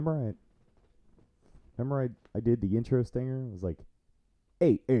Remember I did the intro stinger? It was like,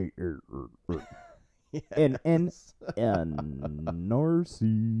 hey, Yes.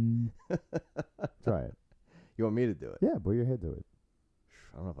 N-N-N-R-C. Try it. You want me to do it? Yeah, put your head to it.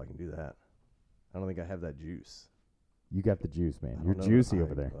 I don't know if I can do that. I don't think I have that juice. You got the juice, man. I You're don't know. juicy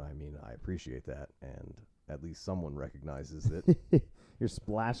over there. I mean, I appreciate that, and at least someone recognizes it. You're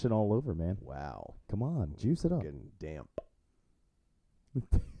splashing all over, man. Wow. Come on, juice it up. Getting damp.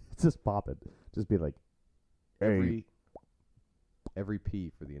 Just pop it. Just be like, hey. Every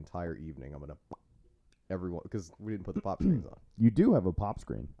pee for the entire evening, I'm going to... Everyone, because we didn't put the pop screens on. You do have a pop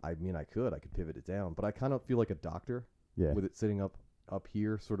screen. I mean, I could pivot it down, but I kind of feel like a doctor Yeah. with it sitting up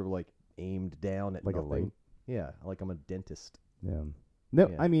here, sort of like aimed down at Like a nothing. light? Yeah, like I'm a dentist. Yeah. No,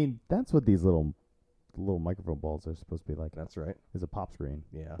 Yeah. I mean, that's what these little microphone balls are supposed to be like. That's right. Is a pop screen.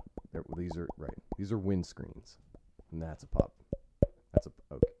 Yeah, these are right. These are wind screens, and that's a pop. That's a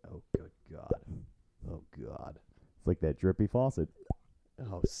oh good God, oh God. It's like that drippy faucet.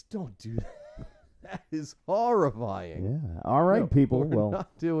 Oh, don't do that. That is horrifying. Yeah. All right, No, people. we're Well,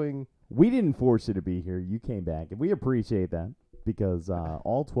 not doing. we didn't force you to be here. You came back, and we appreciate that because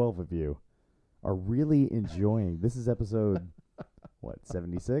all 12 of you are really enjoying. This is episode, what,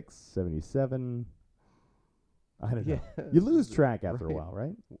 76, 77? I don't know. Yeah, You lose track after a right. while,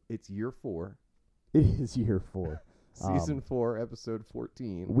 right? It's year 4, It is year 4. season 4, episode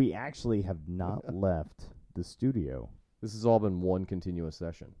 14. We actually have not left the studio. This has all been one continuous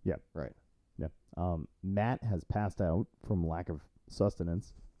session. Yep. Right. Yep. Matt has passed out from lack of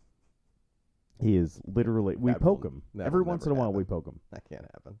sustenance. He is literally... We That poke will- him. that Every will once in never a while, we happen. poke him. That can't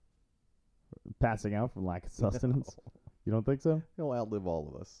happen. Passing out from lack of sustenance? You don't think so? He'll outlive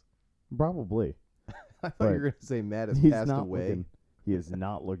all of us. Probably. I thought But you were going to say Matt has He's passed not away. looking... He is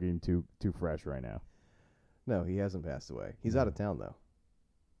not looking too fresh right now. No, he hasn't passed away. He's out of town though.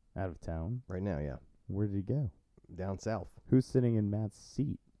 Out of town? Right now, yeah. Where did he go? Down south. Who's sitting in Matt's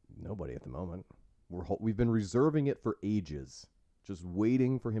seat? Nobody at the moment. We've been reserving it for ages, just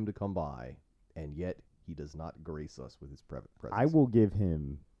waiting for him to come by, and yet he does not grace us with his presence. I will give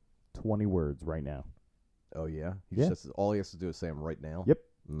him 20 words right now. Oh yeah. Yeah. All he has to do is say them right now. Yep.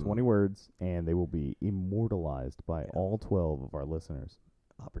 Mm. 20 words, and they will be immortalized by Yeah. all 12 of our listeners.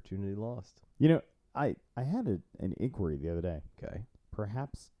 Opportunity lost. You know, I had an inquiry the other day. Okay.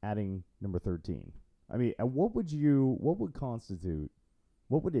 Perhaps adding number 13. I mean, what would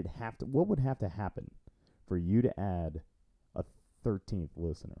have to happen for you to add a 13th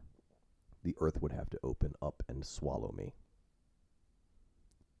listener? The earth would have to open up and swallow me.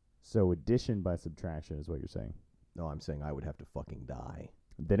 So addition by subtraction is what you're saying. No, I'm saying I would have to fucking die.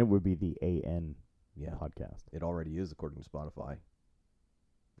 Then it would be the AN Yeah. podcast. It already is according to Spotify.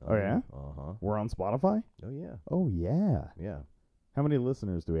 Oh, yeah? Uh-huh. We're on Spotify? Oh yeah. Oh, yeah. Yeah. How many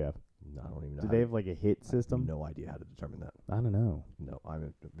listeners do we have? I don't even know. Do how they to- have like a hit I have system? no idea how to determine that. I don't know. No,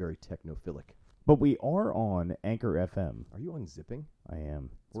 I'm very technophilic. But we are on Anchor FM. Are you unzipping? I am.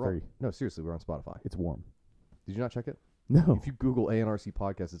 It's We're very. no, seriously, we're on Spotify. It's warm. Did you not check it? No. If you Google ANRC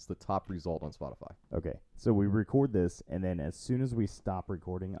podcast, it's the top result on Spotify. Okay. So we record this, and then as soon as we stop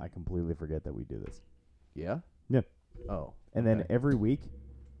recording, I completely forget that we do this. Yeah? Yeah. Oh. And then okay. every week,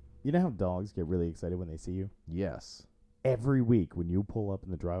 you know how dogs get really excited when they see you? Yes. Every week when you pull up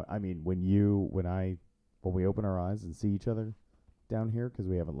in the driveway, I mean, when we open our eyes and see each other down here because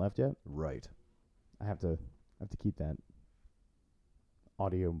we haven't left yet, Right. I have to keep that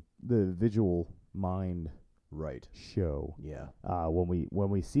the visual mind Right. show. Yeah. When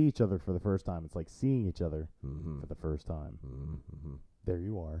we see each other for the first time, it's like seeing each other Mm-hmm. for the first time. Mm-hmm. There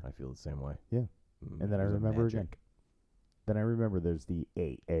you are. I feel the same way. Yeah. Mm, And then I there's a remember magic. again. Then I remember there's the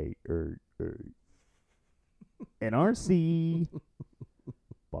NRC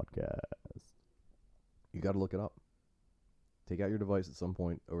podcast. You got to look it up. Take out your device at some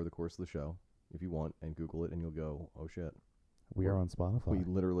point over the course of the show, if you want, and Google it, and you'll go, oh, shit. We are on Spotify. We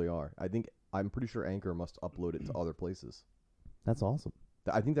literally are. I'm pretty sure Anchor must upload it to other places. That's awesome.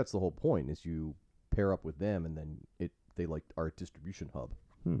 I think that's the whole point, is you pair up with them, and then they like are a distribution hub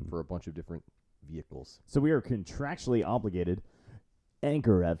for a bunch of different vehicles. So we are contractually obligated.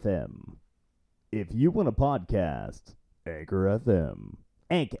 Anchor FM. If you want a podcast, Anchor FM.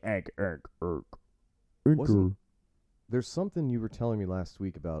 Anchor. Wasn't- There's something you were telling me last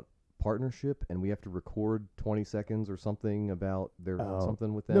week about partnership, and we have to record 20 seconds or something about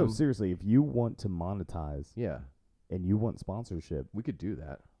something with them. No, seriously, if you want to monetize Yeah, and you want sponsorship, we could do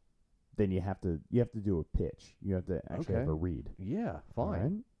that. then you have to do a pitch. You have to actually have Okay. a read. Yeah, All fine.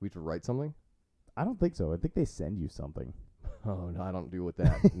 right? We have to write something? I don't think so. I think they send you something. Oh, no, I don't do with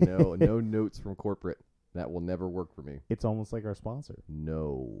that. No notes from corporate. That will never work for me. It's almost like our sponsor.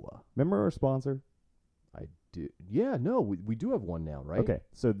 No. Remember our sponsor? I do. Yeah, no, we do have one now, right? Okay,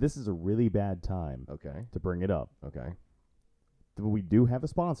 so this is a really bad time Okay. to bring it up. Okay. We do have a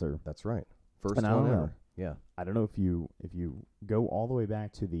sponsor. That's right. First And I one don't ever. know. Yeah. I don't know if you go all the way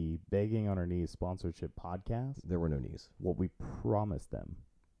back to the Begging on Our Knees sponsorship podcast, There were no knees. what we promised them.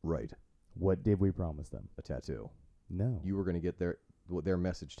 Right. What did we promise them? A tattoo. No. You were going to get their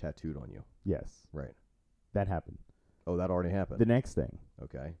message tattooed on you. Yes, Right. that happened. Oh, that already happened. The next thing,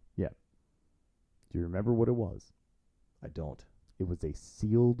 Okay. do you remember what it was? I don't. It was a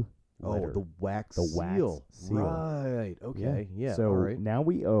sealed letter. Oh, the wax The wax seal. seal. Right. Okay. Yeah. So all right. now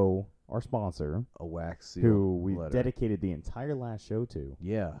we owe our sponsor, A wax seal. who we letter. dedicated the entire last show to.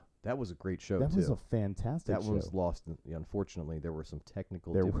 Yeah. That was a great show, That too. was a fantastic That show. one's lost. Unfortunately, there were some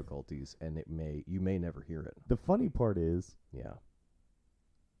technical There were- difficulties, and you may never hear it. The funny part is Yeah.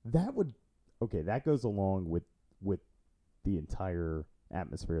 that goes along with the entire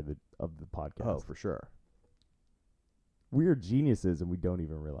atmosphere of the podcast. Oh, for sure. We are geniuses and we don't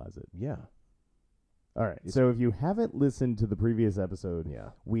even realize it. Yeah. All right. It's- So if you haven't listened to the previous episode,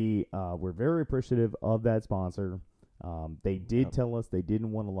 Yeah. we're very appreciative of that sponsor. They did Yep. tell us they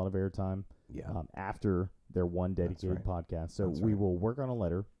didn't want a lot of airtime Yeah. after their one dedicated right. podcast. So That's we right. will work on a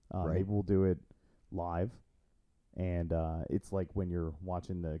letter. Right. Maybe we'll do it live. And it's like when you're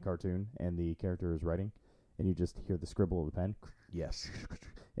watching the cartoon and the character is writing and you just hear the scribble of the pen Yes.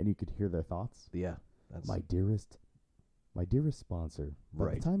 and you could hear their thoughts. Yeah. That's My dearest sponsor, by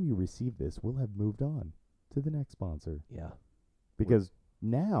Right. the time you receive this, we'll have moved on to the next sponsor. Yeah. Because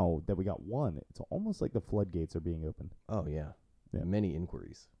now that we got one, it's almost like the floodgates are being opened. Oh, yeah. Yeah. Many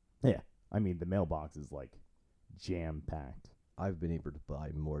inquiries. Yeah. I mean, the mailbox is like jam-packed. I've been able to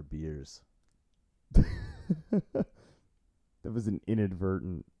buy more beers. That was an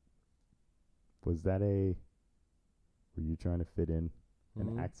inadvertent. Was that were you trying to fit in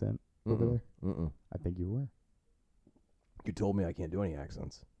an accent over there? Mm-mm. I think you were. You told me I can't do any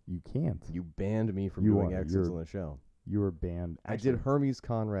accents. You can't. You banned me from You doing are. accents You're- on the show. You were banned. I did Hermes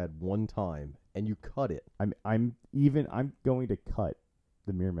Conrad one time, and you cut it. I'm going to cut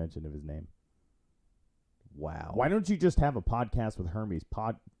the mere mention of his name. Wow. Why don't you just have a podcast with Hermes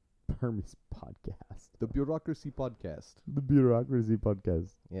podcast? The Bureaucracy Podcast. The Bureaucracy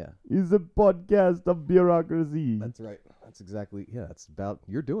Podcast Yeah. is a podcast of bureaucracy. That's right. That's exactly. Yeah, that's about.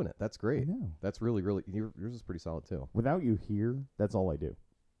 You're doing it. That's I great. know. That's really, really. Yours is pretty solid too. Without you here, that's all I do.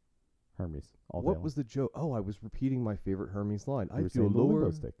 Hermes. All What day was the joke? Oh, I was repeating my favorite Hermes line. You I were feel saying the limbo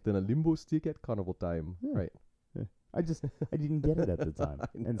lower stick. than a limbo stick at carnival time. Yeah. Right. I didn't get it at the time, I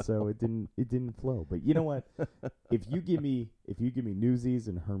and so it didn't flow. But you know what? if you give me Newsies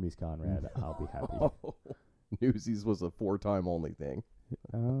and Hermes Conrad, I'll be happy. Oh, Newsies was a 4-time only thing.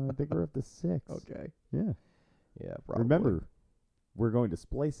 I think we're up to 6. Okay. Yeah. Yeah. Probably. Remember, we're going to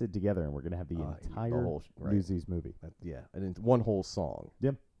splice it together, and we're going to have the the entire whole right. Newsies movie. Yeah, and it's one whole song.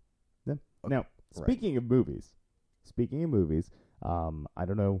 Now, speaking of movies, I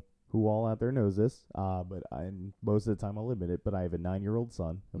don't know who all out there knows this, but most of the time I'll admit it, but I have a 9-year-old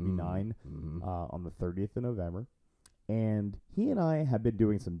son. He'll be 9 Mm-hmm. on the 30th of November. And he and I have been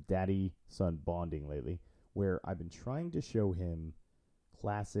doing some daddy-son bonding lately, where I've been trying to show him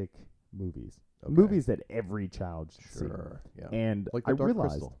classic movies. Okay. Movies that every child should see. Sure. Yeah. And Like I the Dark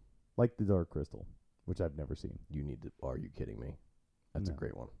realized, Crystal. like The Dark Crystal, which I've never seen. You need to. Are you kidding me? That's a No.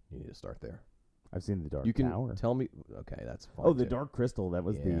 great one. You need to start there. I've seen The Dark You can Tower. tell me. Okay, that's fine. Oh, The too. Dark Crystal. That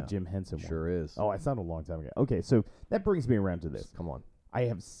was the Yeah. Jim Henson one. Sure is. Oh, I saw it a long time ago. Okay, so that brings me around to this. Come on. I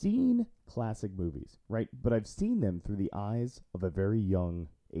have seen classic movies, right? But I've seen them through the eyes of a very young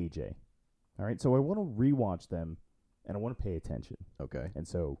AJ. All right, so I want to rewatch them, and I want to pay attention. Okay. And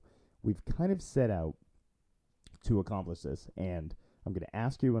so we've kind of set out to accomplish this, and I'm going to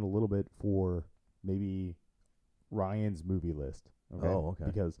ask you in a little bit for maybe Ryan's movie list. Okay? Oh, okay.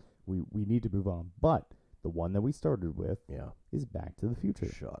 Because we need to move on. But the one that we started with Yeah. is Back to the Future.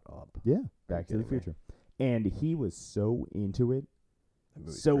 Shut up. Yeah, Back to the kidding me? Future. And he was so into it. That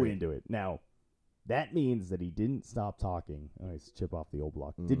movie's So great. into it. Now, that means that he didn't stop talking. Oh, he's chip off the old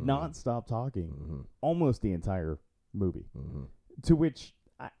block. Did Mhm. not stop talking Mhm. almost the entire movie. Mhm. To which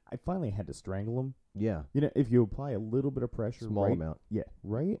I finally had to strangle him. Yeah. You know, if you apply a little bit of pressure, Small right, amount. yeah,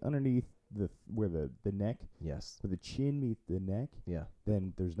 right underneath where the neck, Yes. where the chin meets the neck, Yeah.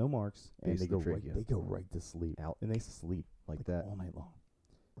 then there's no marks, and Base they of the go right. trachea. They go right to sleep, Out. and they sleep Like that. all night long.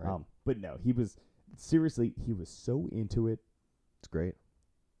 Right. But no, he was seriously. He was so into it. It's great.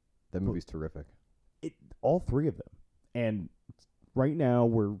 That movie's terrific. All three of them, and right now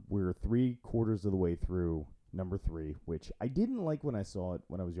we're 3/4 of the way through number 3, which I didn't like when I saw it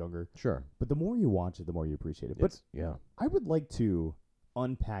when I was younger, Sure. but the more you watch it, the more you appreciate it. But Yeah. I would like to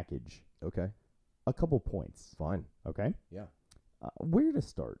unpackage Okay. a couple points. Fine. Okay? Yeah. Where to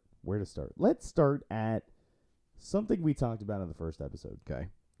start? Let's start at something we talked about in the first episode. Okay.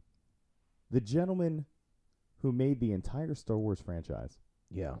 The gentleman who made the entire Star Wars franchise,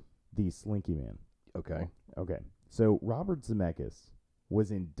 Yeah. the Slinky Man. Okay. Okay. So Robert Zemeckis was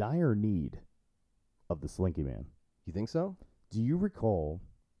in dire need of the Slinky Man. You think so? Do you recall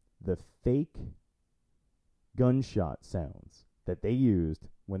the fake gunshot sounds that they used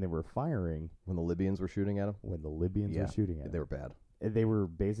when they were firing When the Libyans were shooting at him? when the Libyans Yeah, were shooting at They them? were bad. They were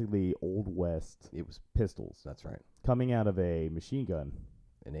basically Old West It was. pistols That's right. coming out of a machine gun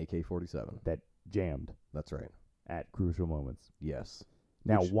An AK-47. that jammed That's right. at crucial moments. Yes.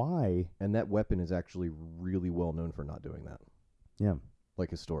 Now, Which- why? And that weapon is actually really well known for not doing that. Yeah,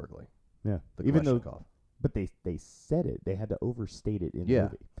 Like historically. yeah. The Even though, Kalashnikov. but they said it. They had to overstate it in Yeah. the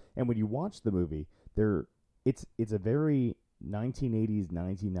movie. And when you watch the movie, it's a very 1980s,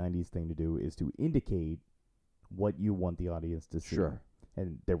 1990s thing to do is to indicate what you want the audience to see. Sure.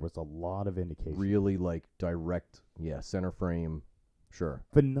 And there was a lot of indication. Really like direct, center frame. Sure.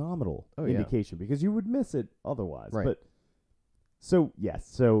 Phenomenal Oh, yeah. indication because you would miss it otherwise. Right. But so yes,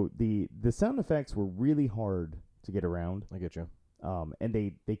 so the sound effects were really hard to get around. I get you. And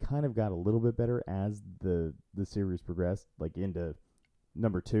they kind of got a little bit better as the series progressed, like into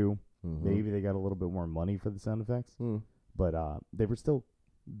number 2. Mhm. Maybe they got a little bit more money for the sound effects, but they were still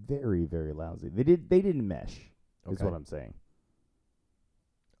very, very lousy. They didn't mesh, is Okay. what I'm saying.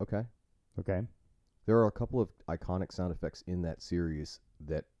 Okay. Okay. There are a couple of iconic sound effects in that series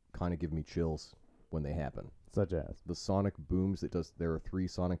that kind of give me chills when they happen. Such as The sonic booms there are 3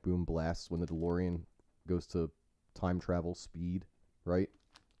 sonic boom blasts when the DeLorean goes to time travel speed, right?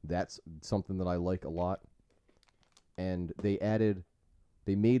 That's something that I like a lot. And they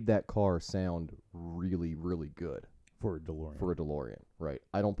made that car sound really, really good for a DeLorean. for a DeLorean, right?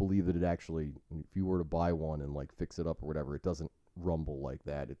 I don't believe that it actually, if you were to buy one and like fix it up or whatever, it doesn't rumble like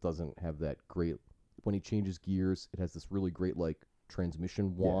that. It doesn't have that great, when he changes gears, it has this really great like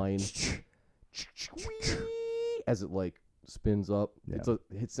transmission whine as it like spins up. Yeah.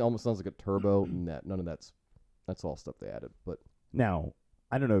 It almost sounds like a turbo, and none of that's all stuff they added. But Now,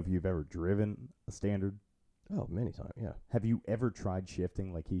 I don't know if you've ever driven a standard. many times, yeah, Have you ever tried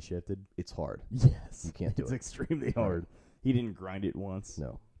shifting like he shifted? it's hard. Yes. You can't do it's it. extremely hard. He didn't grind it once.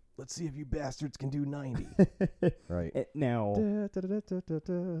 No. Let's see if you bastards can do 90. Right. Now,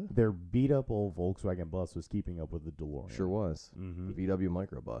 Da-da-da-da-da-da. their beat up old Volkswagen bus was keeping up with the DeLorean. Sure was. Mm-hmm. The VW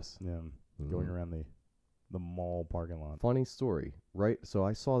microbus. Yeah. Going around the mall parking lot. Funny story, right? So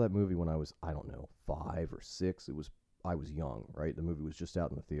I saw that movie when I was, I don't know, 5 or 6. I was young, right? The movie was just out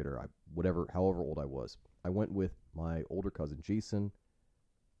in the theater. However old I was. I went with my older cousin Jason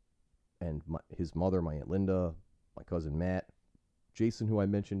and his mother, my Aunt Linda, my cousin Matt, Jason, who I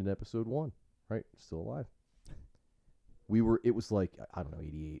mentioned in episode 1, right? Still alive. It was like, I don't know,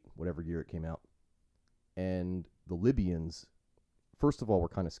 88, whatever year it came out. And the Libyans, first of all, were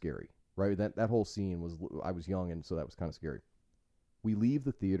kind of scary, right? That whole scene I was young, and so that was kind of scary. We leave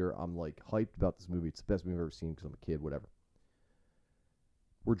the theater. I'm like hyped about this movie. It's the best movie I've ever seen because I'm a kid, whatever.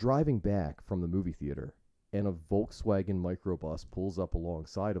 We're driving back from the movie theater, and a Volkswagen microbus pulls up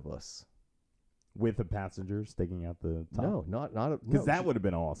alongside of us. With a passenger sticking out the top? No, not Because that would have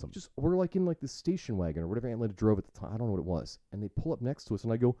been awesome. Just we're like in like the station wagon or whatever Aunt Linda drove at the time. I don't know what it was. And they pull up next to us,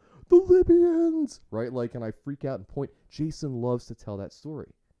 and I go, "The Libyans!" Right? Like, and I freak out and point. Jason loves to tell that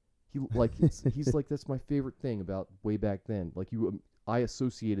story. He's like, that's my favorite thing about way back then. Like I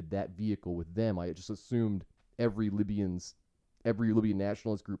associated that vehicle with them. I just assumed every Libyan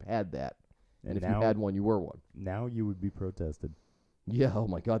nationalist group had that. And if you had one, you were one. Now you would be protested. Yeah. Oh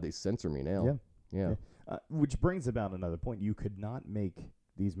my God, they censor me now. Yeah. Which brings about another point. You could not make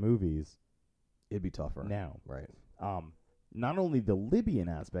these movies It'd be tougher now. Right. Not only the Libyan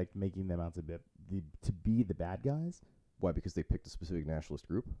aspect, making them out to be the bad guys. Why? Because they picked a specific nationalist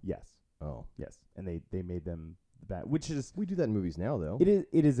group? Yes. Oh. Yes. And they made them the bad, which is... We do that in movies now, though.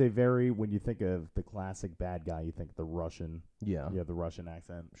 It is a very... When you think of the classic bad guy, you think the Russian... Yeah. You have the Russian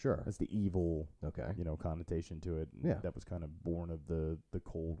accent. Sure. That's the evil... Okay. Connotation to it. Yeah. That was kind of born of the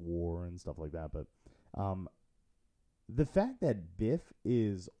Cold War and stuff like that. But the fact that Biff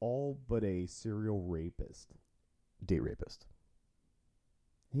is all but a serial rapist... Date rapist.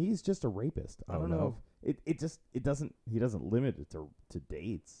 He's just a rapist. I Oh, don't no. know. He doesn't limit it to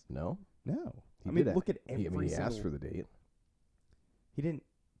dates. No? No. He I mean, did look at every he asked single- for the date. He didn't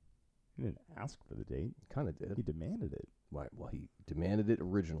ask for the date. Kind of did. He demanded it. Right. Well, he demanded it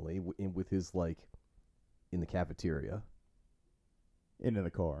originally with his, like, in the cafeteria, into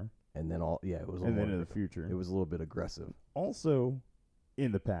the car, and then it was. and then in the future. It was a little bit aggressive. Also,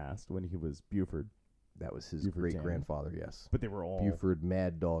 in the past, when he was Buford, That was his Buford great grandfather. Yes, but they were all Buford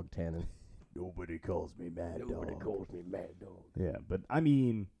Mad Dog Tannen. Nobody calls me Mad Nobody Dog. calls me Mad Dog. Yeah, but I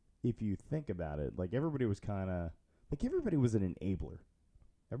mean, if you think about it, like everybody was kind of like everybody was an enabler.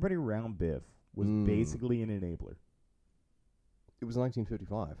 Everybody around Biff was basically an enabler. It was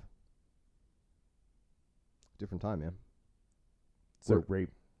 1955. Different time, man. So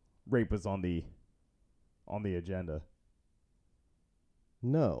rape was on the agenda.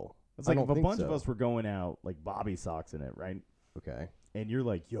 No, It's I like don't if a think bunch of so. us were going out like Bobby socks in it, right? Okay. And you're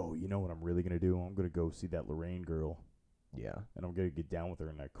like, yo, you know what I'm really gonna do? I'm gonna go see that Lorraine girl, Yeah. and I'm gonna get down with her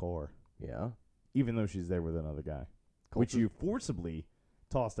in that car, Yeah. even though she's there with another guy, which you forcibly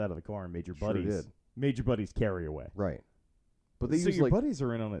tossed out of the car and made your Sure buddies did. carry away. Right. But they so use your like buddies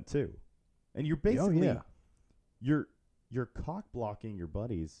are in on it too, and you're basically yeah. you're cock blocking your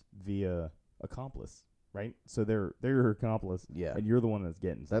buddies via accomplice, right? So they're your accomplice, Yeah. and you're the one that's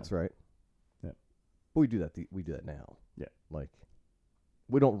getting. Some. That's right. Yeah. But we do that. We do that now. Yeah. Like,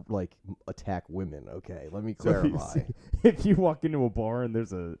 we don't like attack women. Okay. Let me So if you clarify. if you walk into a bar and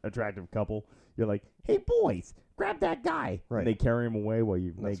there's a attractive couple, you're like, "Hey boys, grab that guy!" Right. And they carry him away while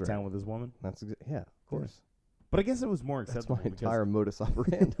you make That's town right. with this woman. That's yeah. Of course. But I guess it was more That's acceptable. my entire modus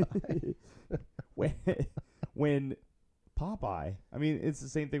operandi. when Popeye, I mean, it's the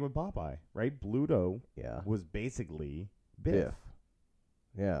same thing with Popeye, right? Bluto Yeah. was basically Biff.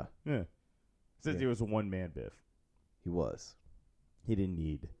 Yeah. Yeah. Since he Yeah. was a one-man Biff. He was. He didn't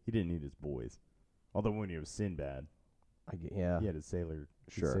need his boys. Although when he was Sinbad, Yeah. he had his sailor,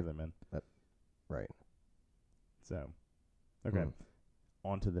 Sure. sailormen. Right. So, okay.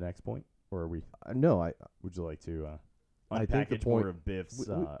 On to the next point, or are we? No. Would you like to I think the unpackage more point- of Biff's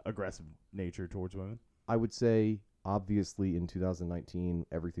aggressive nature towards women? I would say obviously in 2019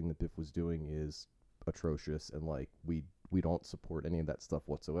 everything that Biff was doing is atrocious, and like we don't support any of that stuff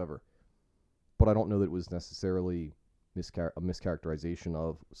whatsoever. But I don't know that it was necessarily a mischaracterization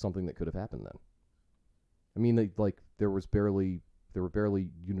of something that could have happened then. I mean, there were barely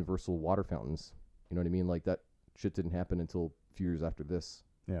universal water fountains. You know what I mean? Like that shit didn't happen until a few years after this.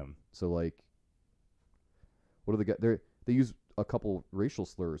 Yeah. So like, what do they use a couple racial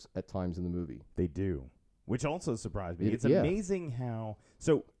slurs at times in the movie. They do, which also surprised me. It's Yeah. amazing how.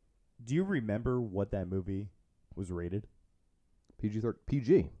 So, do you remember what that movie was rated? PG.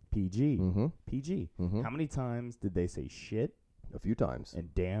 PG. Mm-hmm. PG. Mm-hmm. How many times did they say shit A few times.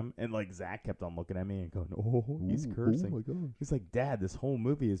 and damn? And like Zach kept on looking at me and going, "Oh, he's cursing." Oh my gosh. He's like, "Dad, this whole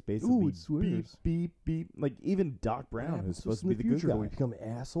movie is basically it swears. beep, beep, beep." Like even Doc Brown, who's supposed to be the good guy. Do we become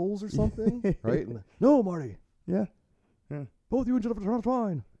assholes or something? Right? No, Marty. Yeah. Both you and Jennifer are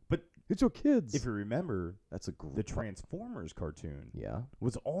fine. But it's your kids. if you remember, That's a great. the Transformers cartoon Yeah.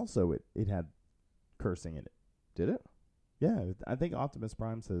 was also it had cursing in it. Did it? Yeah, I think Optimus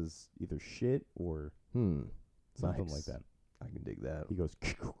Prime says either shit or something Nice. like that. I can dig that. He goes,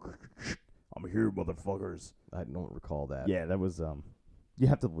 "I'm here, motherfuckers." I don't recall that. Yeah, that was you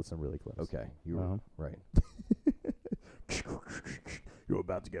have to listen really close. Okay. You were Uh-huh. right. You're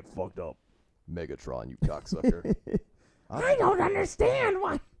about to get fucked up. Megatron, you cocksucker. I don't understand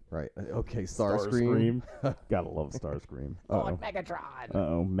why. Right. Okay. Starscream. Gotta love Starscream. Lord Megatron.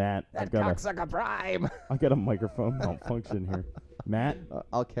 Uh-oh, Matt. That I've got cocksucker Prime. I got a microphone malfunction here. Matt?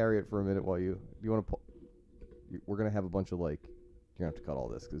 I'll carry it for a minute while you. Do you want to? We're gonna have a bunch of like. You're gonna have to cut all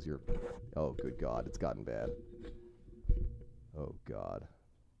this because you're. Oh, good God! It's gotten bad. Oh God.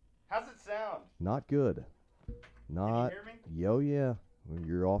 How's it sound? Not good. Not. hear me? Yo, yeah.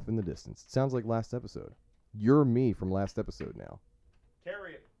 You're off in the distance. It sounds like last episode. You're me from last episode now.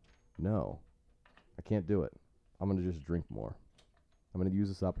 Carry it. No, I can't do it. I'm gonna just drink more. I'm gonna use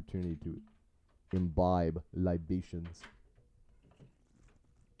this opportunity to imbibe libations.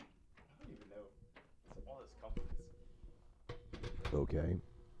 I don't even know. All this compliments. Okay.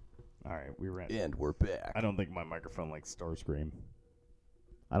 All right, we ran. And we're back. I don't think my microphone likes Starscream.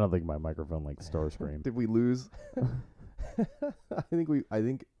 I don't think my microphone likes Starscream. Did we lose? I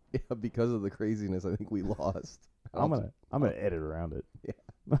think because of the craziness, I think we lost. I'm gonna edit around it.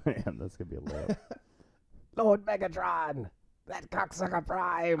 Yeah. Man, that's gonna be a layup. Lord Megatron. That cocksucker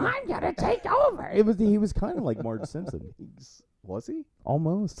Prime. I'm gonna take over. He was kind of like Marge Simpson, Was he?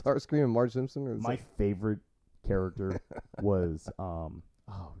 almost. Starscream and Marge Simpson? Or is My it- favorite character was oh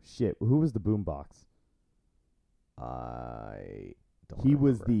shit, who was the boombox? I don't He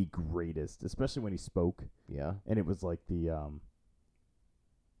was remember. the greatest, especially when he spoke, Yeah. and it was like the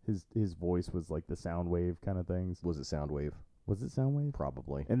his voice was like the sound wave kind of things. Was it Soundwave? Was it Soundwave?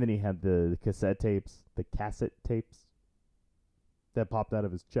 Probably. And then he had the cassette tapes that popped out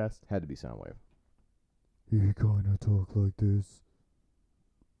of his chest. Had to be Soundwave. He kind of talk like this.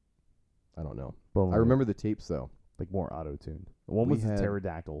 I don't know. But I remember the tapes, though. like more auto-tuned. One We was a had-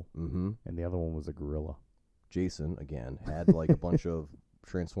 pterodactyl, Mm-hmm. and the other one was a gorilla. Jason, again, had like a bunch of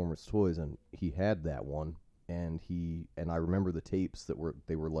Transformers toys, and he had that one. And I remember the tapes that were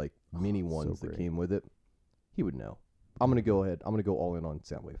like mini so ones that great. came with it. He would know. I'm going to go ahead. I'm going to go all in on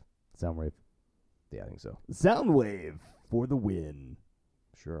Soundwave. Soundwave. Yeah, I think so. Soundwave for the win.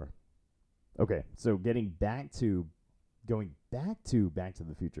 Sure. Okay, so going back to Back to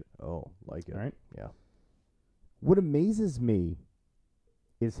the Future. Oh, like it. All right. Yeah. What amazes me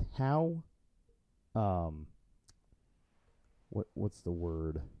is how, what's the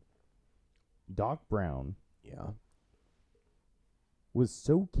word? Doc Brown Yeah. was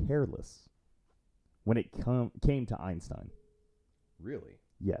so careless when it came to Einstein. Really?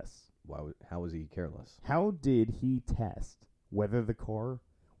 Yes. How was he careless? How did he test whether the car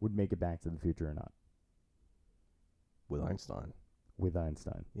would make it back to the future or not With Einstein. with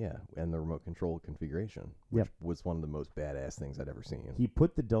Einstein? Yeah, and the remote control configuration, which was one of the most badass things I'd ever seen. He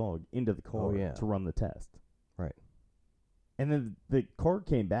put the dog into the car yeah. to run the test. Right. And then the car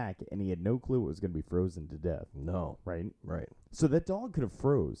came back, and he had no clue it was going to be frozen to death, No. right? Right. So that dog could have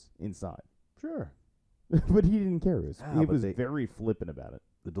froze inside. Sure. But he didn't care. He but was they- very flippant about it.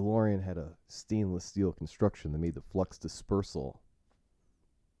 The DeLorean had a stainless steel construction that made the flux dispersal.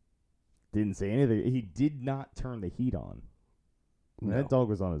 Didn't say anything. He did not turn the heat on. No. That dog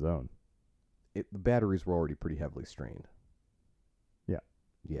was on his own. The batteries were already pretty heavily strained. Yeah.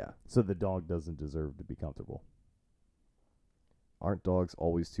 Yeah. So the dog doesn't deserve to be comfortable. Aren't dogs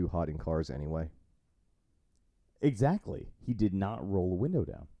always too hot in cars anyway? Exactly. He did not roll a window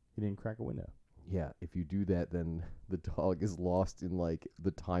down. He didn't crack a window. Yeah, if you do that, then the dog is lost in, like,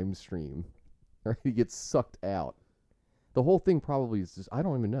 the time stream. Or he gets sucked out. The whole thing probably is just, I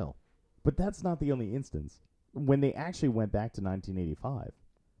don't even know. But that's not the only instance. When they actually went back to 1985,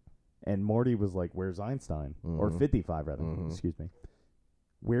 and Marty was like, "Where's Einstein?" Or Mhm. 55, rather. Mhm. Excuse me.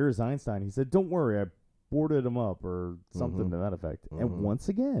 Where is Einstein? He said, "Don't worry, I boarded him up," or something Mhm. to that effect. Mhm. And once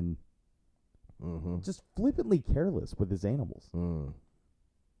again, Mm-hmm. just flippantly careless with his animals. Mm.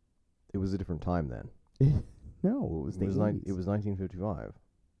 It was a different time then. No, it was the 80s. It was 1955.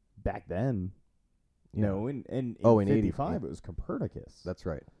 Back then. Yeah. No, in in 55, 80, it was Copernicus. That's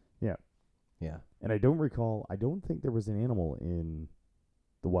right. Yeah. Yeah. And I don't think there was an animal in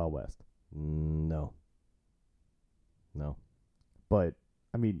the Wild West. No. No. But,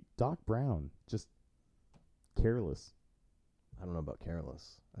 I mean, Doc Brown, just careless. I don't know about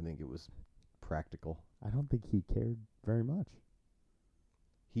careless. I think it was practical. I don't think he cared very much.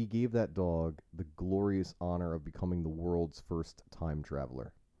 He gave that dog the glorious honor of becoming the world's first time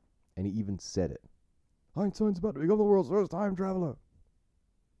traveler. And he even said it. Einstein's about to become the world's first time traveler.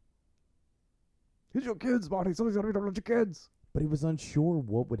 Here's your kids, Marty. Somebody's going to be talking about your kids. But he was unsure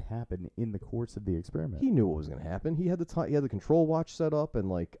what would happen in the course of the experiment. He knew what was going to happen. He had he had the control watch set up, and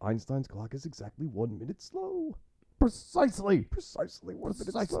like Einstein's clock is exactly 1 minute slow. Precisely. Precisely 1 minute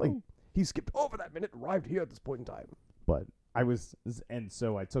Precisely. slow. He skipped over that minute, arrived here at this point in time. But and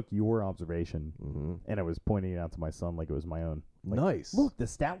so I took your observation, Mm-hmm. and I was pointing it out to my son like it was my own. Like, Nice. Look, the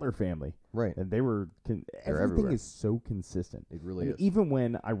Statler family. Right. And they were, everything everywhere. is so consistent. It really And is. even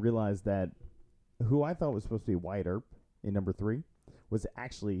when I realized that who I thought was supposed to be Wyatt Earp in number 3 was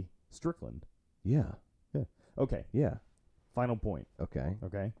actually Strickland. Yeah. Okay, Yeah. final point. Okay.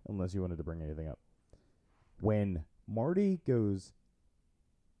 Okay, unless you wanted to bring anything up. When Marty goes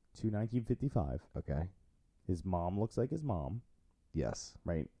to 1955, Okay. his mom looks like his mom, Yes.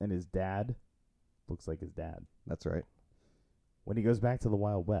 right? And his dad looks like his dad. That's right. When he goes back to the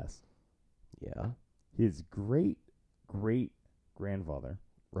Wild West, Yeah. his great grandfather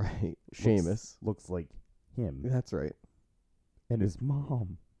Right. Seamus. looks like him, That's right. and his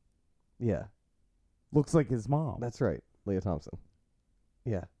mom Yeah. looks like his mom. That's right. Leah Thompson.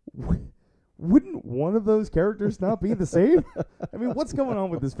 Yeah. Wouldn't one of those characters not be the same? I mean, what's going on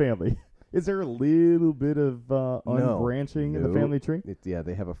with this family? Is there a little bit of unbranching in the No. family tree?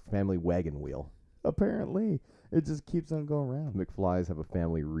 They have a family wagon wheel. Apparently. It just keeps on going around. McFlys have a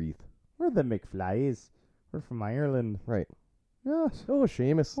family wreath. We're the McFlys. We're from Ireland. Right. Yes. Oh,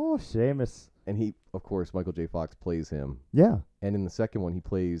 Seamus. Oh, Seamus. And he, of course, Michael J. Fox plays him. Yeah. And in the second one, he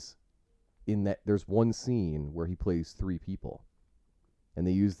plays there's one scene where he plays 3 people. And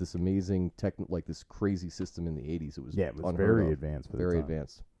they use this amazing this crazy system in the 80s. It was Yeah, it was unheard very of. advanced for the Very time.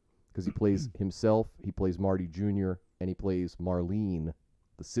 advanced. Because he plays himself, he plays Marty Jr., and he plays Marlene,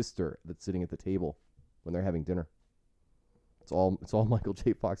 the sister that's sitting at the table when they're having dinner. It's all Michael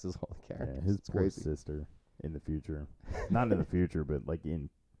J. Fox's all the Yeah, characters. his It's poor crazy. sister in the future. Not in the future, but like in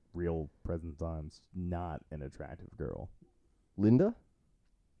real present times. Not an attractive girl. Linda?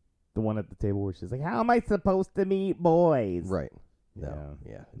 The one at the table where she's like, "How am I supposed to meet boys?" Right. Yeah. No.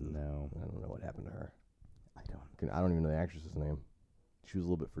 Yeah. No, I don't know what happened to her. I don't. I don't even know the actress's name. She was a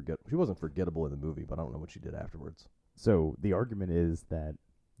little bit She wasn't forgettable in the movie, but I don't know what she did afterwards. So the argument is that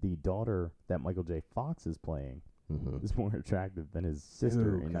the daughter that Michael J. Fox is playing Mm-hmm. is more attractive than his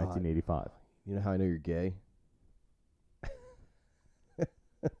sister Oh, in God. 1985. You know how I know you're gay?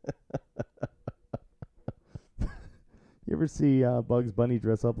 You ever see Bugs Bunny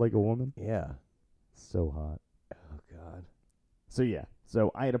dress up like a woman? Yeah. So hot. Oh, God. So yeah.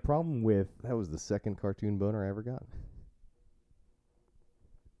 So I had a problem with That was the second cartoon boner I ever got.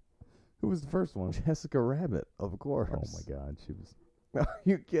 who was the first one? Jessica Rabbit, of course. Oh my God, she was. Are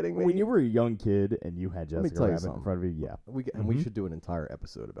you kidding me? When you were a young kid and you had Let me Jessica tell you Rabbit in something. front of you, yeah. We Mhm. should do an entire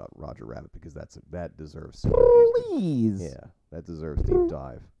episode about Roger Rabbit because that deserves so deep. Please. Yeah, that deserves deep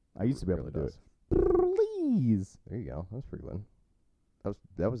dive. I used to be able Really to do does. it. Please. There you go. That's pretty good.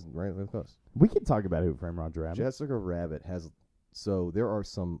 That was right close. We can talk about Who Framed Roger Rabbit. Jessica Rabbit there are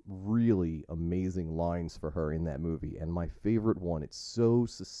some really amazing lines for her in that movie, and my favorite one. It's so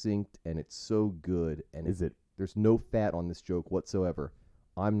succinct and it's so good, and Is it? there's no fat on this joke whatsoever.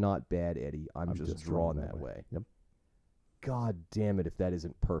 I'm not bad, Eddie. I'm just drawn that way. Yep. God damn it, if that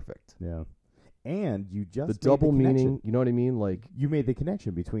isn't perfect. Yeah. And you just The made double connection. meaning, you know what I mean? Like, You made the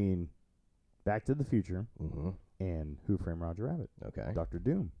connection between Back to the Future mhm. and Who Framed Roger Rabbit. Okay. Doctor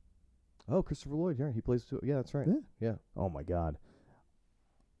Doom. Oh, Christopher Lloyd. Yeah, he plays too. Yeah, that's right. Yeah. Yeah. Oh my God.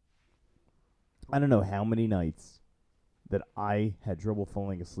 I don't know how many nights that I had trouble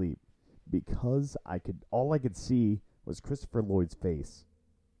falling asleep because all I could see was Christopher Lloyd's face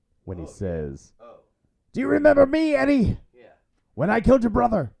when he says, "Do you remember me, Eddie? Yeah. When I killed your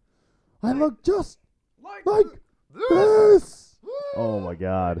brother, I looked just like this." Oh my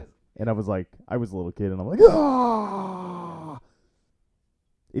God. And I was a little kid and I'm like, ah!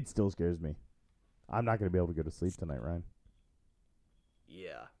 It still scares me. I'm not going to be able to go to sleep tonight, Ryan.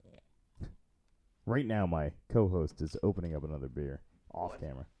 Yeah. Right now, my co-host is opening up another beer. Off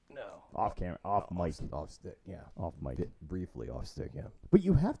camera. No. Off camera. Off mic. Off stick. Yeah. Off mic. Briefly off stick. Yeah. But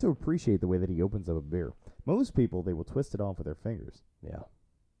you have to appreciate the way that he opens up a beer. Most people, they will twist it off with their fingers. Yeah.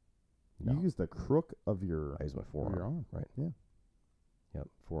 You No. use the crook of your I use my of forearm. your arm. Right. Yeah. Yep.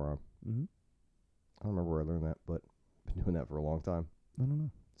 Forearm. Mm-hmm. I don't remember where I learned that, but I've been doing that for a long time. I don't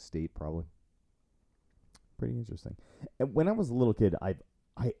know. State probably. Pretty interesting. And when I was a little kid, I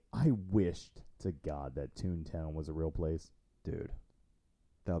wished to God that Toontown was a real place. Dude,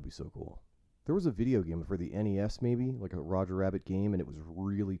 that would be so cool. There was a video game for the NES, maybe like a Roger Rabbit game, and it was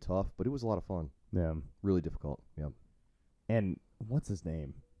really tough, but it was a lot of fun. Yeah. Really difficult. Yeah. And what's his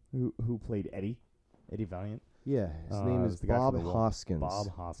name? Who played Eddie? Eddie Valiant? Yeah. His it name was is the guy Bob from the Hoskins. Bob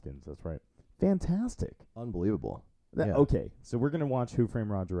Hoskins. That's right. Fantastic. Unbelievable. Yeah. Okay, so we're gonna watch Who Framed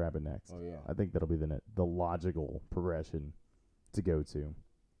Roger Rabbit next. yeah. I think that'll be the logical progression to go to.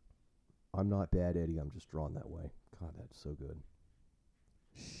 I'm not bad, Eddie. I'm just drawn that way. God, that's so good.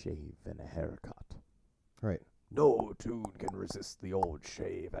 Shave and a haircut. Right. No tune can resist the old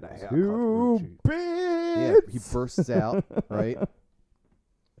shave and a haircut Two routine. Yeah, bits. he bursts out, right?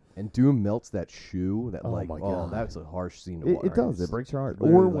 And Doom melts that shoe. That Oh my God. that's a harsh scene to It, watch. it does. It It's breaks your heart.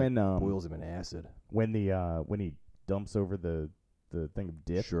 literally, Or like, when boils him in acid. when he dumps over the thing of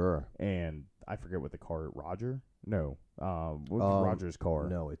dip, Sure. and I forget what the car. Roger? No. What was Roger's car?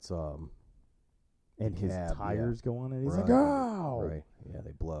 No, it's And his cab, yeah. tires go on it. He's Right. like, oh. right. Yeah,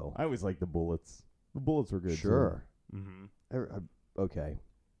 they blow. I always like the bullets. The bullets were good. Sure. Mm-hmm. Okay.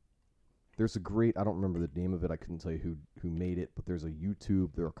 There's a great. I don't remember the name of it. I couldn't tell you who made it, but there's a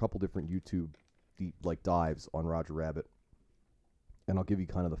YouTube. There are a couple different YouTube deep dives on Roger Rabbit, and I'll give you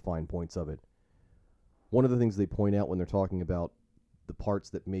kind of the fine points of it. One of the things they point out when they're talking about the parts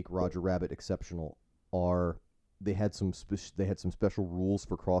that make Roger Rabbit exceptional are they had some special rules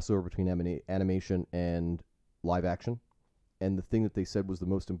for crossover between animation and live action, and the thing that they said was the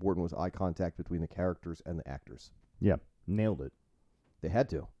most important was eye contact between the characters and the actors. Yeah, nailed it. They had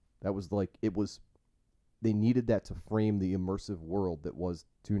to. That was they needed that to frame the immersive world that was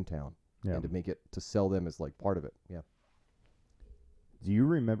Toontown Yeah. and to make it, to sell them as like part of it. Yeah. Do you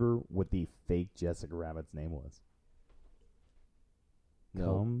remember what the fake Jessica Rabbit's name was? No.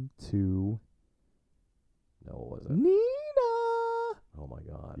 Come to No, what was it? Nina. Oh my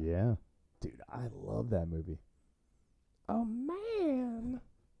God. Yeah. Dude, I love that movie. Oh man.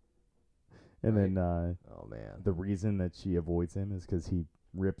 And Right. then Oh man. the reason that she avoids him is because he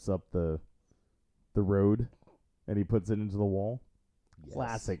rips up the road and he puts it into the wall. Yes.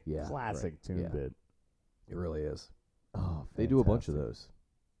 Classic, Yeah, classic right. tune Yeah. bit. It really is. Oh, They do a bunch of fantastic.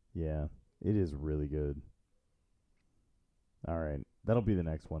 those. Yeah, it is really good. All right, that'll be the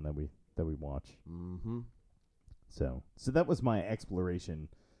next one that we watch. Mm-hmm. So that was my exploration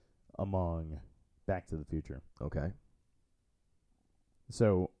among Back to the Future. Okay.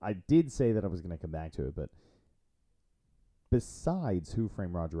 So I did say that I was going to come back to it, but besides Who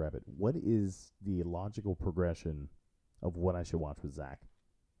Framed Roger Rabbit, what is the logical progression of what I should watch with Zach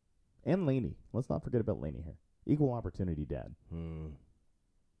and Lainey? Let's not forget about Lainey here. Equal Opportunity Dad.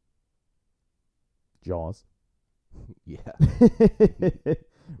 Jaws. Yeah,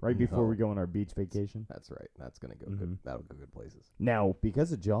 Right before we No. go on our beach vacation. that's right. That's gonna go Mhm. good. That'll go good places. Now,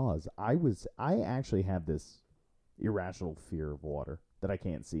 because of Jaws, I actually have this irrational fear of water that I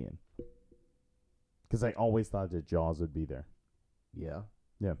can't see in. Because I always thought that Jaws would be there. Yeah.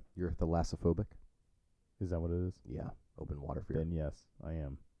 Yeah. You're thalassophobic? Is that what it is? Yeah. Open water fear. Then yes, I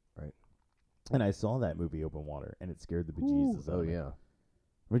am. Right. And I saw that movie Open Water, and it scared the bejesus out Oh of me. yeah.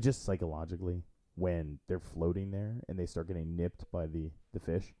 I mean, just psychologically, when they're floating there and they start getting nipped by the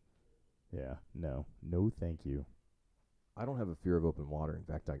fish. Yeah, no, thank you. I don't have a fear of open water. In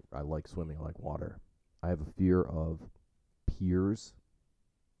fact, I like swimming. I like water. I have a fear of piers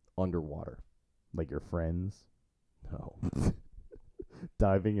underwater. Like your friends No.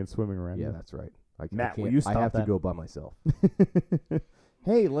 diving and swimming around. Yeah, you. that's right. I Matt, will can't, you I stop have that? to go by myself.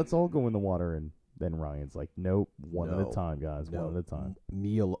 Hey, let's all go in the water, and then Ryan's like, nope, one at No. a time, guys, No. one at a time.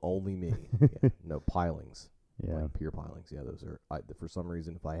 Only me. Yeah. No pilings. Yeah, Like pier pilings. Yeah, those are. For some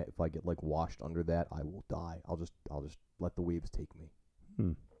reason, if I get like washed under that, I will die. I'll just let the waves take me.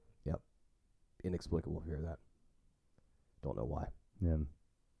 Hmm. Yep. Inexplicable fear of that. Don't know why. yeah.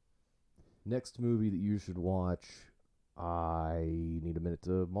 Next movie that you should watch. I need a minute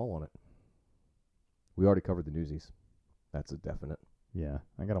to mull on it. We already covered the Newsies. That's a definite. Yeah,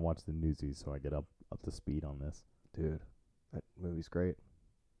 I gotta watch the Newsies so I get up to speed on this. Dude, that movie's great.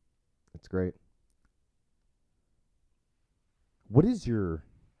 It's great. What is your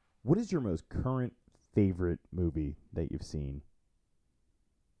most current favorite movie that you've seen?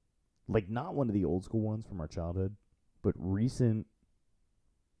 Like, not one of the old school ones from our childhood, but recent,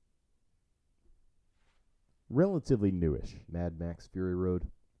 relatively newish. Mad Max Fury Road.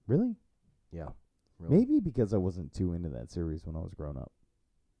 Really? Yeah. Really. Maybe because I wasn't too into that series when I was growing up.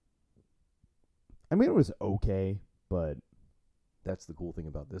 I mean, it was okay, but That's the cool thing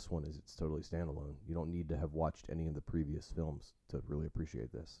about this one is it's totally standalone. You don't need to have watched any of the previous films to really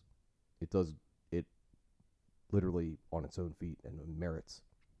appreciate this. It literally on its own feet and merits.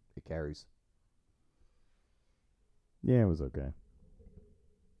 It carries. yeah, it was okay.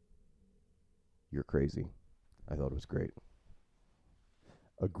 You're crazy. I thought it was great.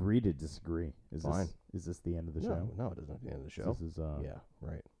 Agree to disagree. Fine. Is this the end of the show? No, it doesn't have to be the end of the show. This is Yeah,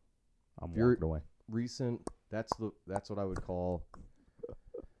 right. I'm Fury- walking away. Recent. That's what I would call.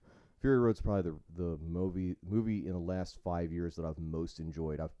 Fury Road's probably the movie in the last 5 years that I've most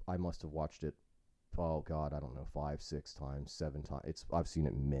enjoyed. I must have watched it. Oh God, I don't know, 5, 6 times, 7 times. I've seen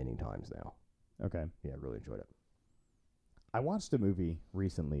it many times now. Okay. Yeah, I really enjoyed it. I watched a movie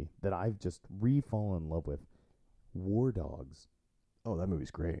recently that I've just fallen in love with. War Dogs. Oh, that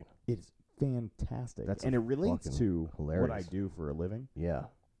movie's great. It's fantastic. That's and it relates fucking to what I hilarious. do for a living. Yeah.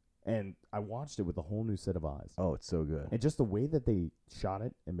 And I watched it with a whole new set of eyes. Oh, it's so good. And just the way that they shot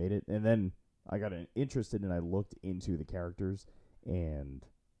it and made it. And then I got interested and I looked into the characters and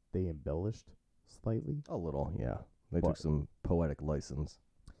they embellished slightly. A little, yeah. They But- took some poetic license.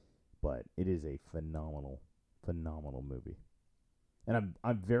 But it is a phenomenal, phenomenal movie. And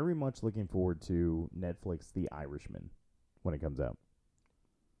I'm very much looking forward to Netflix The Irishman when it comes out.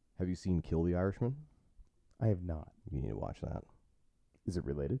 Have you seen Kill the Irishman? I have not. You need to watch that. Is it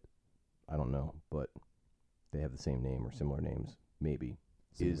related? I don't know, but they have the same name or similar names. Maybe.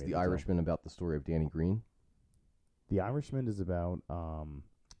 Same Is way The to tell. Irishman about the story of Danny Green? The Irishman is about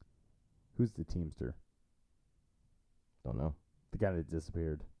who's the Teamster? Don't know. The guy that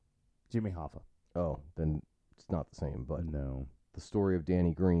disappeared. Jimmy Hoffa. Oh, then it's not the same, but No. the story of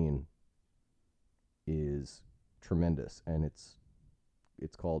Danny Green is tremendous, and it's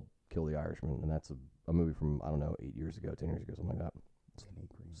called Kill the Irishman, and that's a movie from, I don't know, 8 years ago, 10 years ago, something like that. Danny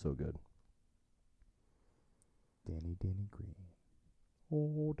Green. So good. Danny Green.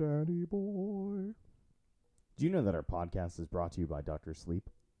 Oh, Danny boy. Do you know that our podcast is brought to you by Dr. Sleep?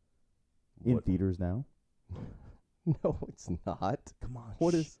 In What? theaters now? No, it's not. Come on.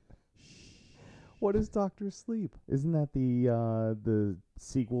 What is Dr. Sleep? Isn't that the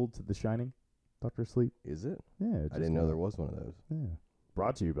sequel to The Shining? Dr. Sleep? Is it? Yeah. I didn't know there was one of those. Yeah.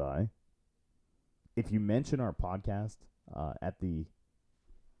 Brought to you by if you mention our podcast at the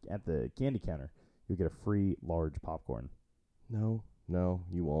candy counter, you'll get a free large popcorn. No,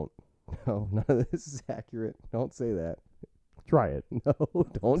 you won't. No, none of this is accurate. Don't say that. Try it. No,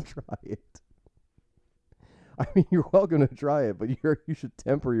 don't try it. I mean, you're welcome to try it, but you should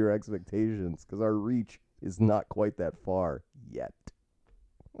temper your expectations because our reach is not quite that far yet.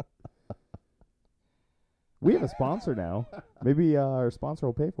 We have a sponsor now. Maybe our sponsor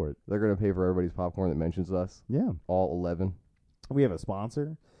will pay for it. They're going to pay for everybody's popcorn that mentions us, Yeah. all 11. We have a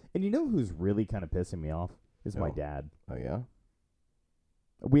sponsor. And you know who's really kind of pissing me off? Is my Oh. dad. Oh, yeah?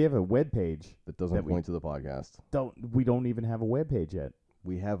 We have a web page. That doesn't That we- point to the podcast. We don't even have a web page yet.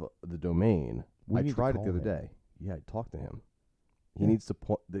 We have the domain. We I need to tried it call the other him. day. Yeah, I talked to him. He Yeah. needs to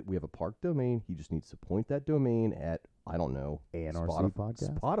point. We have a park domain. He just needs to point that domain at, I don't know, ANRC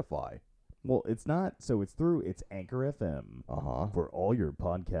podcast? Spotify. Well, it's not. So it's Anchor FM Uh-huh. for all your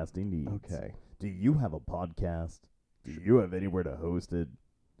podcasting needs. Okay. Do you have a podcast? Do you have anywhere to host it?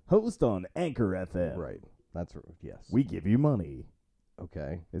 Host on Anchor FM. Right. That's yes. We give you money.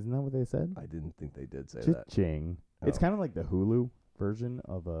 Okay. Isn't that what they said? I didn't think they did say that. Cha-ching. It's Oh. kind of like the Hulu version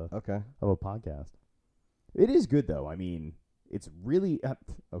of a Okay. podcast. It is good though. I mean, it's really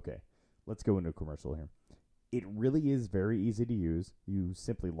okay. Let's go into a commercial here. It really is very easy to use. You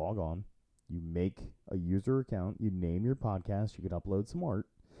simply log on, you make a user account, you name your podcast, you can upload some art,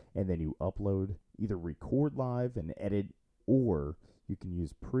 and then you upload, either record live and edit, or you can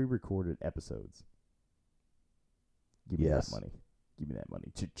use pre-recorded episodes. Give me Yes. that money. Give me that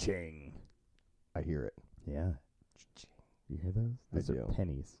money. Cha-ching. I hear it. Yeah. You hear those? I Those are do.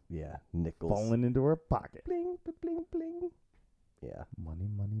 pennies Yeah. Nickels. falling into our pocket. Bling, bling, bling. Yeah. Money,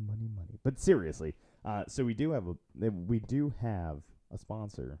 money, money, money. But seriously, so we do have a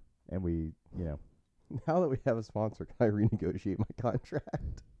sponsor, and we, Now that we have a sponsor, can I renegotiate my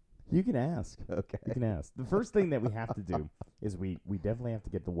contract? you can ask. Okay. You can ask. The first thing that we have to do is we definitely have to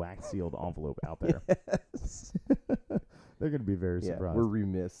get the wax sealed envelope out there. Yes. They're going to be very Yeah, surprised. we're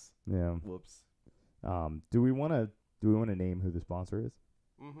remiss. Yeah. Whoops. Do we want to name who the sponsor is?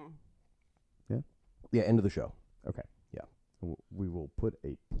 Mm-hmm. Yeah? Yeah, end of the show. Okay. Yeah. We will put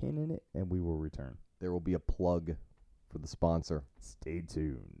a pin in it, and we will return. There will be a plug for the sponsor. Stay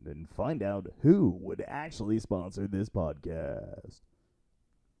tuned and find out who would actually sponsor this podcast.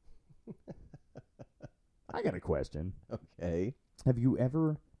 I got a question. Okay. Have you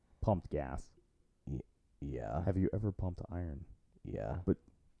ever pumped gas? Yeah. Have you ever pumped iron? Yeah. But-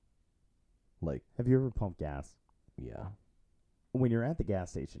 like, Have you ever pumped gas? yeah. When you're at the gas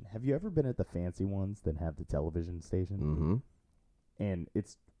station, have you ever been at the fancy ones that have the television station? Mm-hmm. And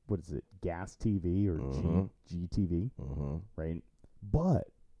it's, what is it, Gas TV or Mhm. GTV, Mm-hmm. right? But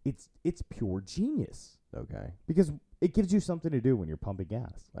it's pure genius Okay. because it gives you something to do when you're pumping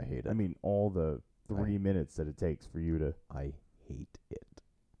gas. I hate it. I mean, all the 3 minutes that it takes for you to. I hate it.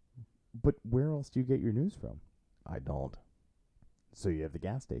 But where else do you get your news from? I don't. So you have the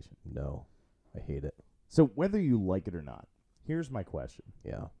gas station. No. I hate it. So whether you like it or not, here's my question.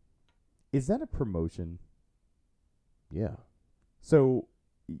 Yeah. Is that a promotion? Yeah. So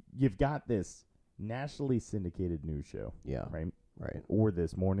you've got this nationally syndicated news show, Yeah. right? Right. Or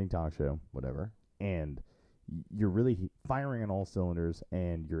this morning talk show, Whatever. and you're really firing on all cylinders,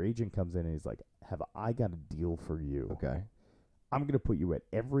 and your agent comes in and he's like, have I got a deal for you? Okay. I'm going to put you at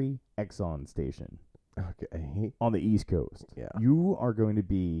every Exxon station Okay. on the East Coast. Yeah. You are going to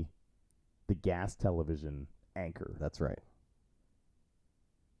be the gas television anchor. That's right.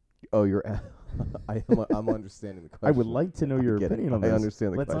 Oh, you're. I'm understanding the question. I would like to know your get it. opinion on I this.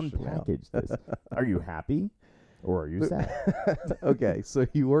 understand the Let's question now. unpackage this. Are you happy or are you sad? Okay, so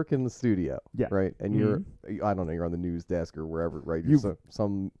you work in the studio, Yeah. right? And I don't know, you're on the news desk or wherever, right? You're You've-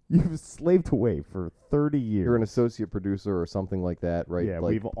 some You've slaved away for 30 years. you're an associate producer or something like that, right? Yeah,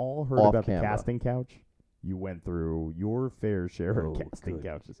 like, we've all heard off about camera. the casting couch. You went through your fair share Oh, of casting good.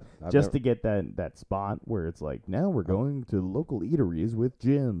 couches I've just never, to get that spot where it's like, now we're going to local eateries with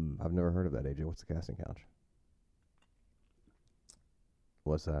Jim. I've never heard of that, AJ. What's the casting couch?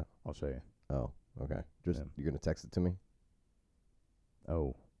 What's that? I'll show you. Oh, okay. Just Yeah. you're gonna text it to me.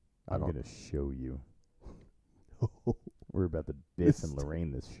 Oh, I I'm don't- going to show you. We're about to Biff and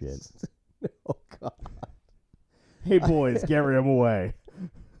Lorraine this shit. Oh God! Hey, boys, carry him away.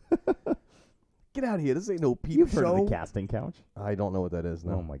 Get out of here! This ain't no peep You've show. heard of the casting couch? I don't know what that is.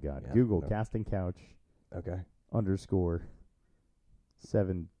 No. Oh, my God. Yeah, Google no. casting couch Okay. _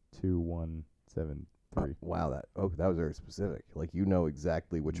 72173. Wow. That was very specific. Like you know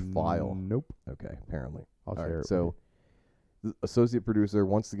exactly which file. Nope. Okay. Apparently. I'll All share right, it. so with the associate producer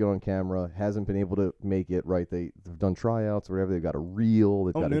wants to get on camera, hasn't been able to make it. Right? They've done tryouts or whatever. They've got a reel.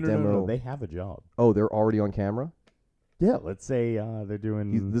 They've Oh, got no, a no, demo. no, no. They have a job. Oh, they're already on camera. Yeah, let's say they're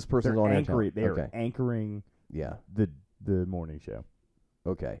doing. This person's they're on air anchoring. talent. They're Okay. anchoring Yeah. the morning show.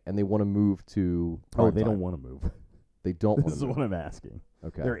 Okay. And they want to move to. Oh, prime they time. don't want to move. They don't This want is to what move. I'm asking.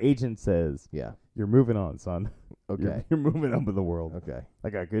 Okay. Their agent says, Yeah. "You're moving on, son. Okay. You're moving up in the world." Okay. I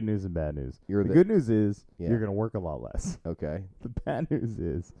got good news and bad news. You're the the- good news is Yeah. you're gonna work a lot less. Okay. The bad news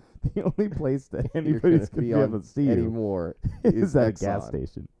is the only place that You're anybody's gonna gonna be able to see you anymore is at a gas Exxon.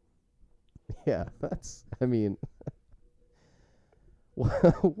 station. Yeah, that's. I mean,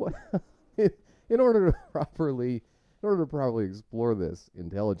 what? In order to properly explore this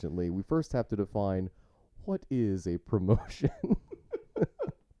intelligently, we first have to define what is a promotion.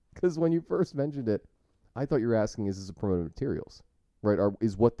 Because when you first mentioned it, I thought you were asking, is this a promoted materials, right?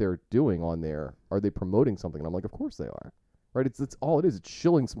 Is what they're doing on there? Are they promoting something? And I'm like, of course they are, right? It's all it is. It's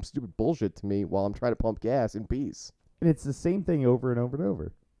shilling some stupid bullshit to me while I'm trying to pump gas in peace. And it's the same thing over and over and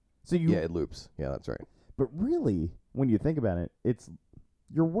over. So you, Yeah, it loops. Yeah, that's right. but really, when you think about it,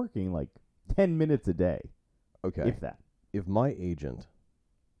 you're working like 10 minutes a day, Okay. if that. If my agent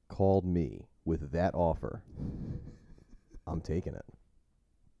called me with that offer, I'm taking it.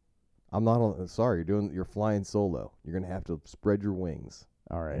 I'm not on. Sorry, you're flying solo. You're gonna have to spread your wings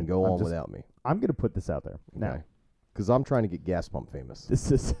All right, and go on without me. I'm gonna put this out there now. Okay. Because I'm trying to get gas pump famous.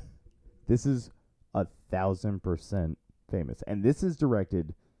 This is 1,000% famous, and this is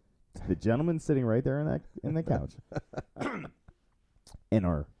directed to the gentleman sitting right there in the couch, and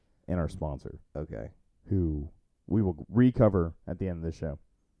our sponsor, Okay. who we will recover at the end of the show.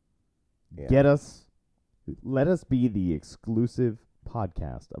 Yeah. Let us be the exclusive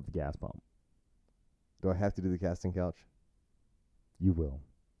podcast of the gas pump. Do I have to do the casting couch? You will.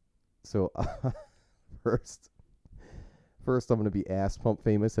 So first I'm gonna be ass pump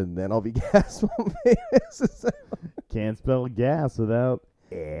famous, and then I'll be gas pump famous. Is that- Can't spell gas without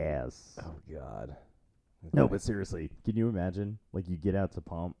ass. oh God. No, Okay. but seriously, can you imagine? Like, you get out to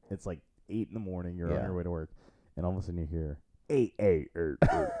pump, it's like 8 in the morning, you're on Yeah. your way to work, and all of a sudden you hear, 8,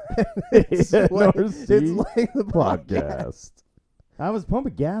 it's, like, NRC it's like the podcast. podcast. I was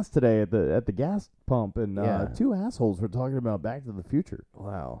pumping gas today at the gas pump, and Yeah. two assholes were talking about Back to the Future.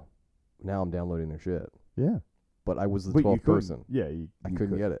 Wow. Now I'm downloading their shit. Yeah. But I was the But you 12th couldn't- person. Yeah, you couldn't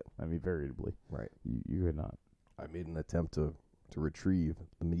could. get it. I mean, veritably. Right. You could not. I made an attempt to retrieve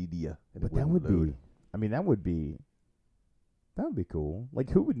the media. And But it that wouldn't would load. be, I mean, that would be cool. Like,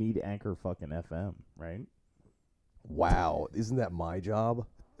 who would need Anchor fucking FM, right? Wow. Isn't that my job?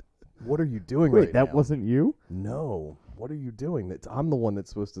 What are you doing Wait, right that now? wasn't you? No. What are you doing? I'm the one that's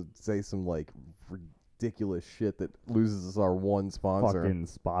supposed to say some, like, ridiculous shit that loses us our one sponsor. Fucking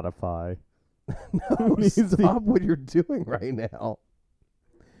Spotify. No, Needs to be- stop what you're doing right now.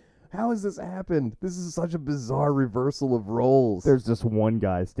 How has this happened? This is such a bizarre reversal of roles. There's just one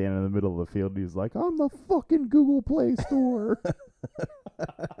guy standing in the middle of the field, and he's like, "I'm the fucking Google Play Store."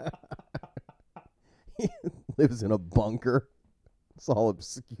 He lives in a bunker. It's all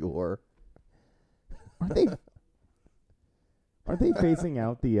obscure. Aren't they phasing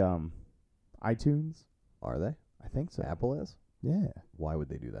out the iTunes? Are they? I think so. Apple is? Yeah. Why would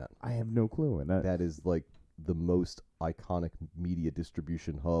they do that? I have no clue. And That is like the most iconic media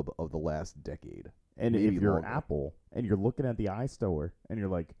distribution hub of the last decade. and maybe if you're longer. Apple and you're looking at the iStore and you're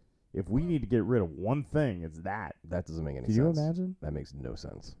like, if we need to get rid of one thing, it's that. That doesn't make any Can sense. you imagine? That makes no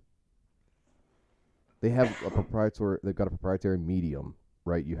sense. They have a proprietary. They've got a proprietary medium,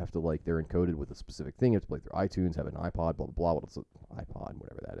 right? You have to they're encoded with a specific thing. You have to play through iTunes, have an iPod, blah blah blah. What's an iPod,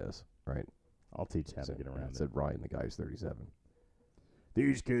 whatever that is, right? I'll teach you how to get around it. Said Ryan, the guy who's 37.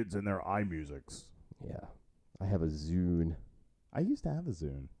 These kids and their iMusics. Yeah, I have a Zune. I used to have a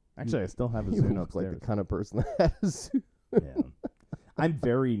Zune. Actually, I still have a You Zune look upstairs. like the kind of person that has a Zune. Yeah. I'm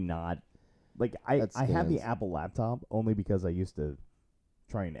very not like I That have the stands. Apple laptop only because I used to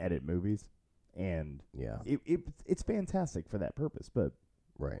try and edit movies, and Yeah, it's fantastic for that purpose. But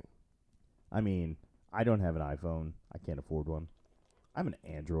right. I mean, I don't have an iPhone. I can't afford one. I'm an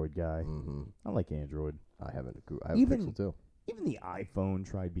Android guy. Mm-hmm. I like Android. I have a Even- Pixel too. Even the iPhone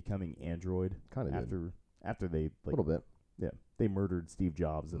tried becoming Android Kind of did. after they A like little bit. they murdered Steve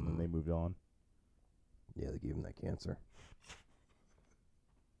Jobs and then Mhm. they moved on. Yeah, they gave him that cancer.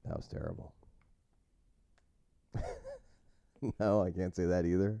 That was terrible. No, I can't say that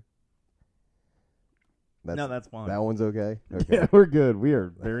either. No, that's fine. That one's okay. Okay. Yeah, we're good. We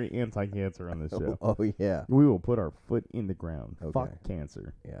are very anti-cancer on this show. Oh yeah, We will put our foot in the ground. Okay. Fuck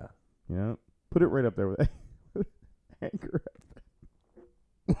cancer. yeah. You know? Put it right up there with Anchor.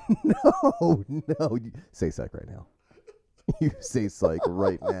 No, no. Say sec right now. You say psych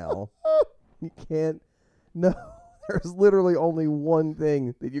right now. You can't. No, there's literally only one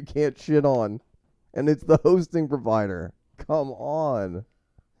thing that you can't shit on, and it's the hosting provider. Come on.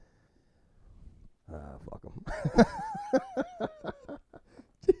 Fuck them.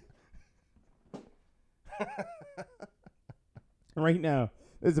 Right now,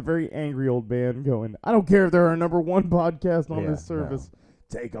 there's a very angry old man going, I don't care if they're our #1 podcast on Yeah, this service.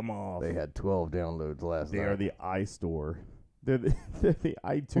 Take them off. They had 12 downloads last They night. are the iStore. They're the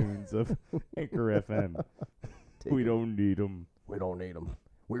iTunes of Anchor FM. We don't need them. We don't need them.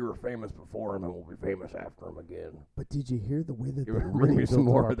 We were famous before them, and we'll be famous after them again. But did you hear the way that they Bring really me some built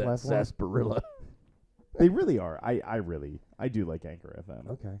more our of that platform? sarsaparilla. They really are. I do like Anchor FM.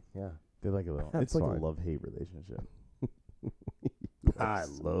 Okay, yeah. They're like a little. That's It's like fine. a love-hate relationship. I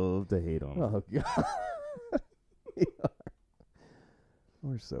love to hate on them. Oh, God. We are.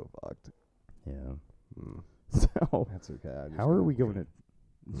 We're so fucked. Yeah. Mm, So that's okay. how are we going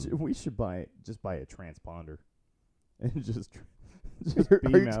to? We should just buy a transponder, and just Are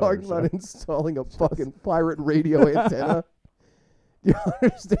beam you out our talking about show. installing a fucking pirate radio antenna? Do you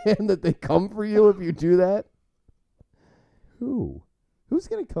understand that they come for you if you do that? Who's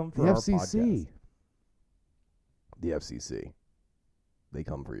gonna come for The our FCC. podcast? The FCC. They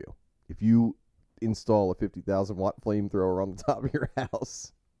come for you. If you install a 50,000 watt flamethrower on the top of your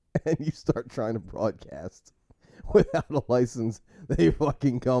house and you start trying to broadcast without a license, they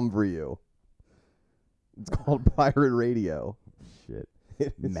fucking come for you. It's called pirate radio. Shit,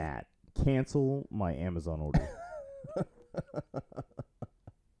 It is- Matt, cancel my Amazon order.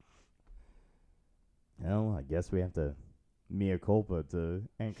 Well, I guess we have to mea culpa to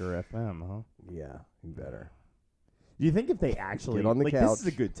Anchor FM, huh? Yeah, you better. Do you think if they actually Get on the like this is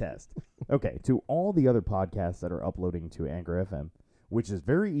a couch. good test? Okay, to all the other podcasts that are uploading to Anchor FM, which is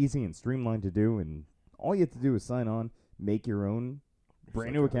very easy and streamlined to do, and all you have to do is sign on, make your own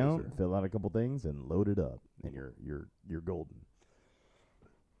brand new such a account, loser. fill out a couple things, and load it up, and you're golden.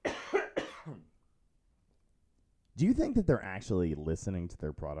 Do you think that they're actually listening to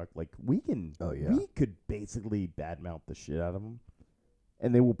their product? Like we could basically badmouth the shit out of them,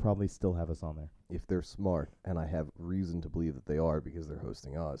 and they will probably still have us on there. If they're smart, and I have reason to believe that they are because they're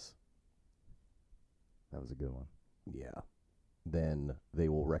hosting us, That was a good one. yeah, then they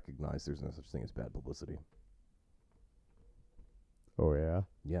will recognize there's no such thing as bad publicity. Oh yeah.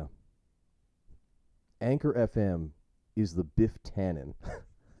 Yeah. Anchor FM is the Biff Tannen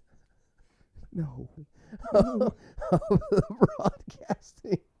No. of the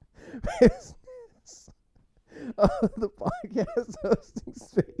broadcasting business, of the podcast hosting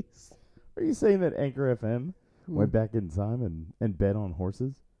space. Are you saying that Anchor FM went back in time and bet on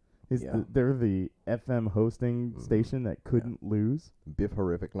horses? Yeah. They're the FM hosting Mhm. station that couldn't lose? Biff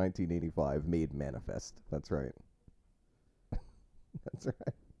Horrific 1985 made manifest. That's right. That's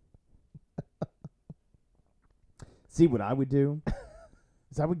right. See, what I would do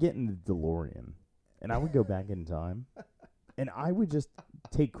is I would get in the DeLorean, and I would go back in time, and I would just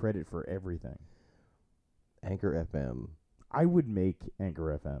take credit for everything. Anchor FM I would make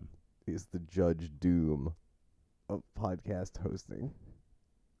Anchor FM. is the Judge Doom of podcast hosting.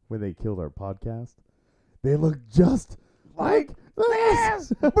 When they killed our podcast, they look just like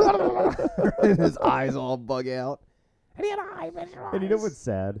this. And his eyes all bug out. And you know what's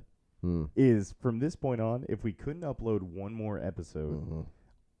sad? Hmm. Is from this point on, if we couldn't upload one more episode, Mhm.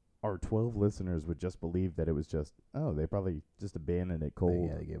 our 12 listeners would just believe that it was just, oh, they probably just abandoned it cold.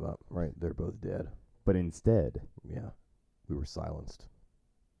 Yeah, they gave up. Right, they're both dead. But instead, Yeah, we were silenced.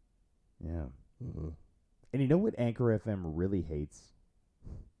 yeah. Mm-hmm. And you know what Anchor FM really hates?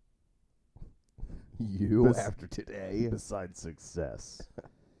 You Bes- after today. Besides success.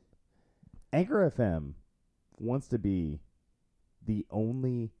 Anchor FM wants to be the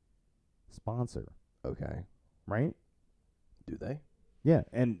only sponsor, Okay. right? Do they? Yeah,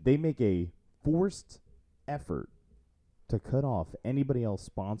 and they make a forced effort to cut off anybody else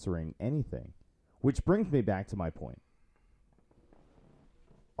sponsoring anything, which brings me back to my point.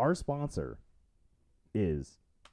 Our sponsor is